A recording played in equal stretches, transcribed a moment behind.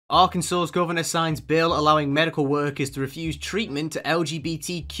Arkansas's governor signs bill allowing medical workers to refuse treatment to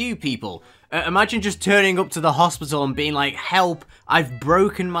LGBTQ people. Imagine just turning up to the hospital and being like, help, I've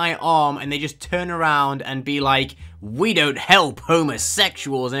broken my arm, and they just turn around and be like, we don't help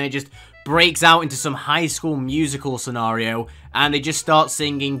homosexuals, and it just breaks out into some high school musical scenario, and they just start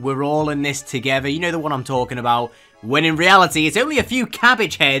singing, we're all in this together, you know the one I'm talking about, when in reality it's only a few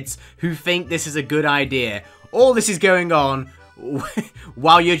cabbage heads who think this is a good idea. All this is going on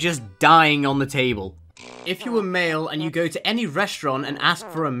while you're just dying on the table. If you were male and you go to any restaurant and ask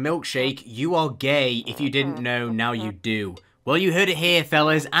for a milkshake, you are gay. If you didn't know, now you do. Well, you heard it here,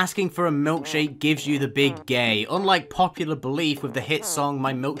 fellas. Asking for a milkshake gives you the big gay. Unlike popular belief with the hit song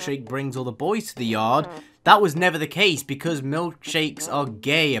My Milkshake Brings All the Boys to the Yard, that was never the case because milkshakes are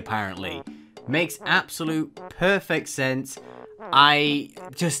gay, apparently. Makes absolute perfect sense.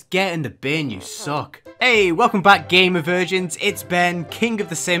 Just get in the bin, you suck. Hey, welcome back, Gamer Virgins. It's Ben, King of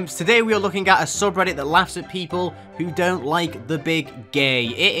the Simps. Today we are looking at a subreddit that laughs at people who don't like the big gay.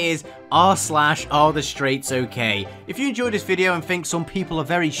 It is r/Arethestraightsok. If you enjoyed this video and think some people are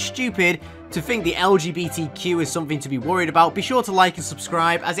very stupid to think the LGBTQ is something to be worried about, be sure to like and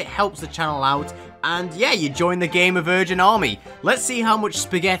subscribe as it helps the channel out. And yeah, you join the Gamer Virgin army. Let's see how much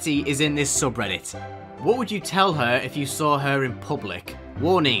spaghetti is in this subreddit. What would you tell her if you saw her in public?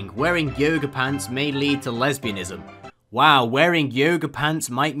 Warning, wearing yoga pants may lead to lesbianism. Wow, wearing yoga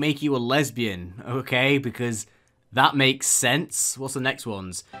pants might make you a lesbian. Okay, because that makes sense. What's the next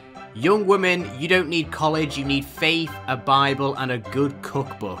ones? Young women, you don't need college, you need faith, a Bible, and a good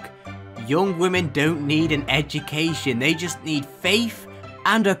cookbook. Young women don't need an education, they just need faith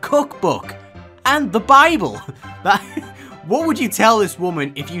and a cookbook. And the Bible. What would you tell this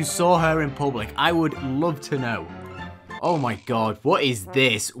woman if you saw her in public? I would love to know. Oh my god, what is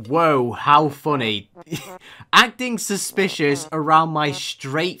this? Whoa, how funny. Acting suspicious around my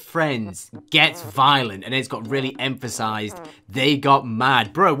straight friends gets violent, and it's got really emphasized. They got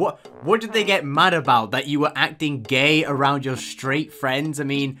mad. Bro, what did they get mad about? That you were acting gay around your straight friends? I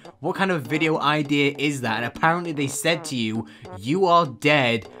mean, what kind of video idea is that? And apparently they said to you, you are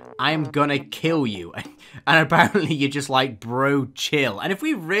dead, I'm gonna kill you. And apparently you're just like, bro, chill. And if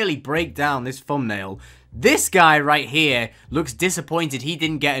we really break down this thumbnail, this guy right here looks disappointed he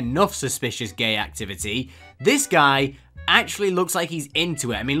didn't get enough suspicious gay activity. This guy actually looks like he's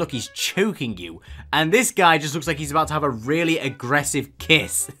into it. I mean, look, he's choking you. And this guy just looks like he's about to have a really aggressive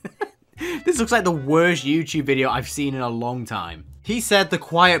kiss. This looks like the worst YouTube video I've seen in a long time. He said the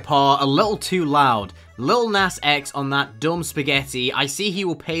quiet part a little too loud. Lil Nas X on that dumb spaghetti. I see he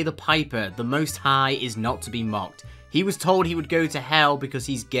will pay the piper. The Most High is not to be mocked. He was told he would go to hell because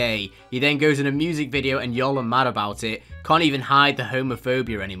he's gay. He then goes in a music video and y'all are mad about it. Can't even hide the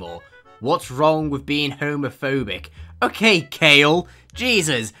homophobia anymore. What's wrong with being homophobic? Okay, Kale.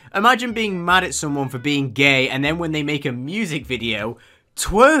 Jesus. Imagine being mad at someone for being gay and then when they make a music video,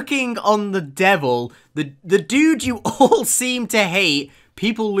 twerking on the devil, the dude you all seem to hate,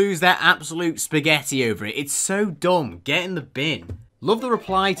 people lose their absolute spaghetti over it. It's so dumb. Get in the bin. Love the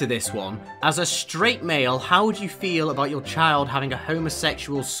reply to this one. As a straight male, how would you feel about your child having a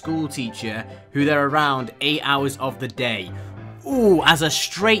homosexual school teacher who they're around 8 hours of the day? Ooh, as a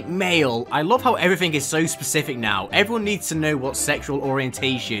straight male, I love how everything is so specific now. Everyone needs to know what sexual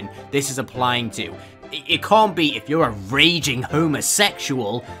orientation this is applying to. It can't be if you're a raging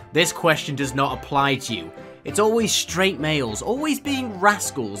homosexual, this question does not apply to you. It's always straight males, always being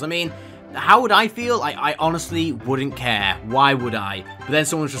rascals. I mean, how would I feel? I honestly wouldn't care. Why would I? But then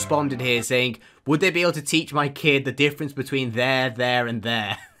someone's responded here saying, would they be able to teach my kid the difference between there, and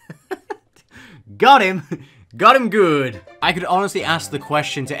there? Got him! Got him good! I could honestly ask the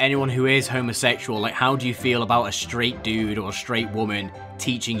question to anyone who is homosexual, like how do you feel about a straight dude or a straight woman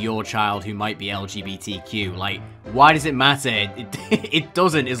teaching your child who might be LGBTQ? Like, why does it matter? It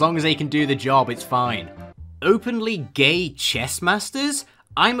doesn't. As long as they can do the job, it's fine. Openly gay chess masters?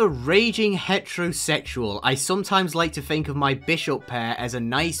 I'm a raging heterosexual. I sometimes like to think of my bishop pair as a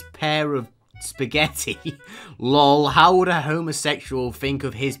nice pair of spaghetti. Lol, how would a homosexual think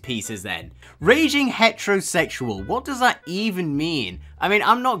of his pieces then? Raging heterosexual, what does that even mean? I mean,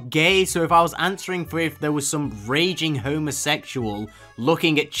 I'm not gay, so if I was answering for if there was some raging homosexual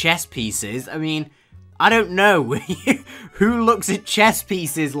looking at chess pieces, I mean, I don't know. Who looks at chess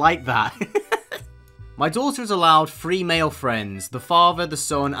pieces like that? My daughter is allowed 3 male friends, the Father, the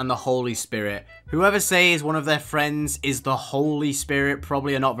Son, and the Holy Spirit. Whoever says one of their friends is the Holy Spirit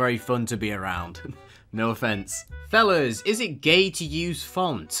probably are not very fun to be around. No offense. Fellas, is it gay to use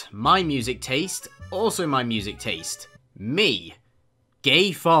font? My music taste, also my music taste. Me.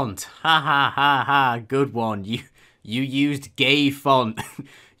 Gay font. Ha ha ha ha, good one. You used gay font.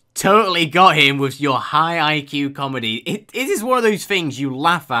 Totally got him with your high IQ comedy. It is one of those things you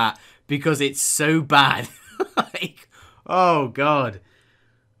laugh at because it's so bad. Like, oh god.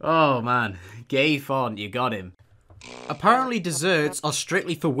 Oh man. Gay font, you got him. Apparently desserts are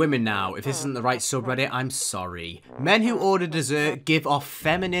strictly for women now. If this isn't the right subreddit, I'm sorry. Men who order dessert give off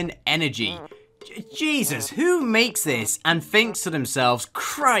feminine energy. Jesus, who makes this and thinks to themselves,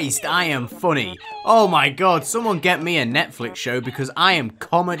 Christ, I am funny. Oh my god, someone get me a Netflix show because I am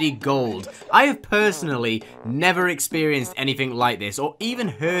comedy gold. I have personally never experienced anything like this or even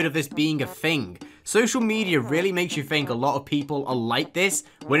heard of this being a thing. Social media really makes you think a lot of people are like this,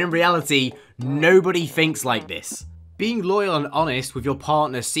 when in reality, nobody thinks like this. Being loyal and honest with your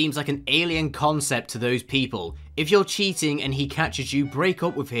partner seems like an alien concept to those people. If you're cheating and he catches you, break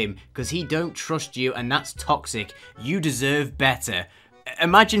up with him because he don't trust you and that's toxic. You deserve better.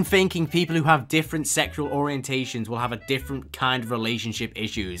 Imagine thinking people who have different sexual orientations will have a different kind of relationship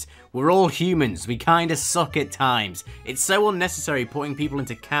issues. We're all humans, we kinda suck at times. It's so unnecessary putting people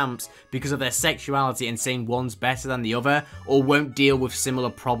into camps because of their sexuality and saying one's better than the other or won't deal with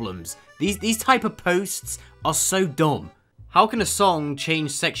similar problems. These type of posts are so dumb. How can a song change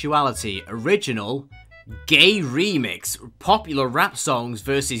sexuality? Original, gay remix, popular rap songs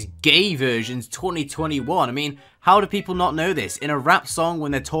versus gay versions 2021. I mean, how do people not know this? In a rap song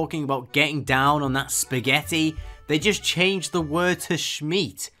when they're talking about getting down on that spaghetti, they just change the word to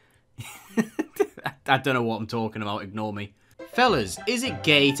schmeat. I don't know what I'm talking about, ignore me. Fellas, is it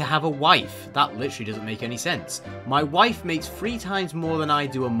gay to have a wife? That literally doesn't make any sense. My wife makes 3 times more than I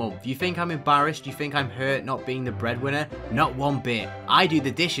do a month. You think I'm embarrassed? You think I'm hurt not being the breadwinner? Not one bit. I do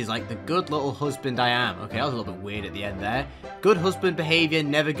the dishes like the good little husband I am. Okay, that was a little bit weird at the end there. Good husband behavior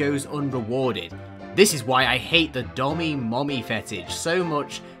never goes unrewarded. This is why I hate the dommy mommy fetish so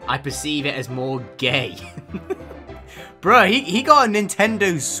much. I perceive it as more gay. Bruh, he got a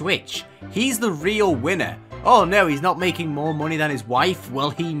Nintendo Switch. He's the real winner. Oh no, he's not making more money than his wife? Well,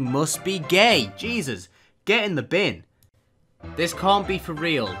 he must be gay. Jesus, get in the bin. This can't be for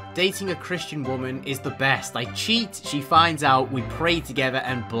real. Dating a Christian woman is the best. I cheat, she finds out, we pray together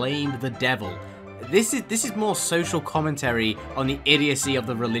and blame the devil. This is more social commentary on the idiocy of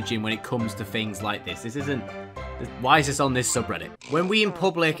the religion when it comes to things like this. This isn't... Why is this on this subreddit? When we in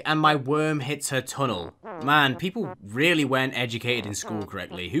public and my worm hits her tunnel. Man, people really weren't educated in school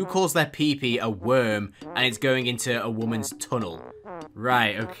correctly. Who calls their pee-pee a worm and it's going into a woman's tunnel?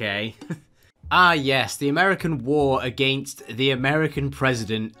 Right, okay. Ah yes, the American war against the American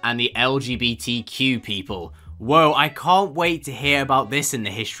president and the LGBTQ people. Whoa, I can't wait to hear about this in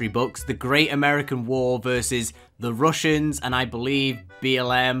the history books. The Great American War versus the Russians and I believe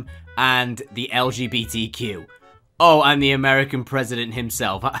BLM and the LGBTQ. Oh, and the American president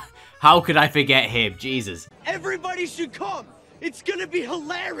himself. How could I forget him? Jesus. Everybody should come. It's gonna be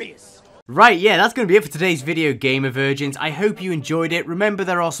hilarious. Right, yeah, that's going to be it for today's video, Gamer Virgins. I hope you enjoyed it. Remember,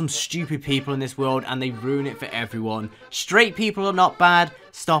 there are some stupid people in this world, and they ruin it for everyone. Straight people are not bad.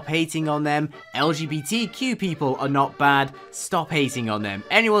 Stop hating on them. LGBTQ people are not bad. Stop hating on them.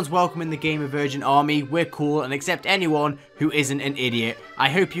 Anyone's welcome in the Gamer Virgin army. We're cool and accept anyone who isn't an idiot. I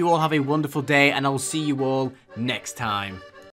hope you all have a wonderful day, and I will see you all next time.